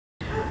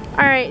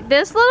Alright,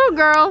 this little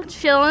girl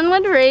chilling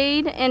with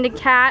Reed and the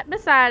cat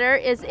beside her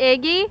is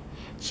Iggy.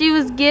 She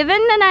was given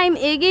the name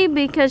Iggy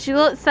because she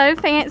looks so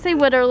fancy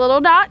with her little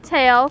dot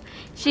tail.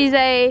 She's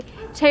a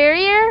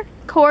terrier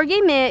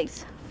corgi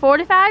mix,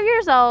 45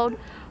 years old,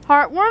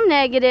 heartworm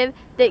negative,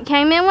 that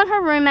came in with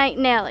her roommate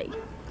Nellie.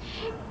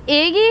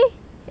 Iggy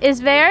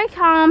is very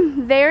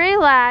calm, very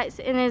relaxed,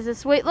 and is a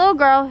sweet little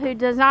girl who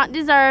does not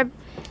deserve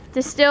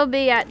to still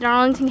be at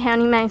Darlington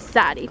County Humane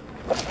Society.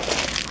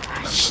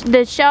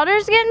 The shelter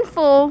is getting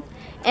full,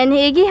 and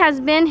Iggy has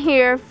been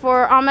here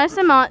for almost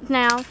a month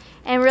now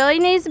and really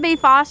needs to be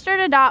fostered,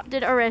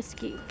 adopted, or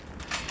rescued.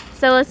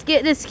 So let's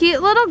get this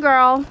cute little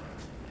girl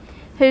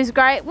who's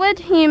great with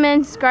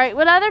humans, great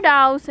with other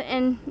dogs,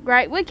 and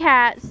great with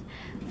cats,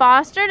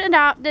 fostered,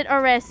 adopted,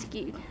 or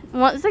rescued.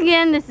 Once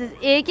again, this is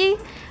Iggy,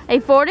 a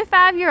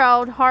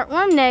 45-year-old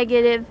heartworm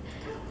negative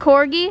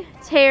corgi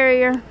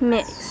terrier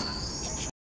mix.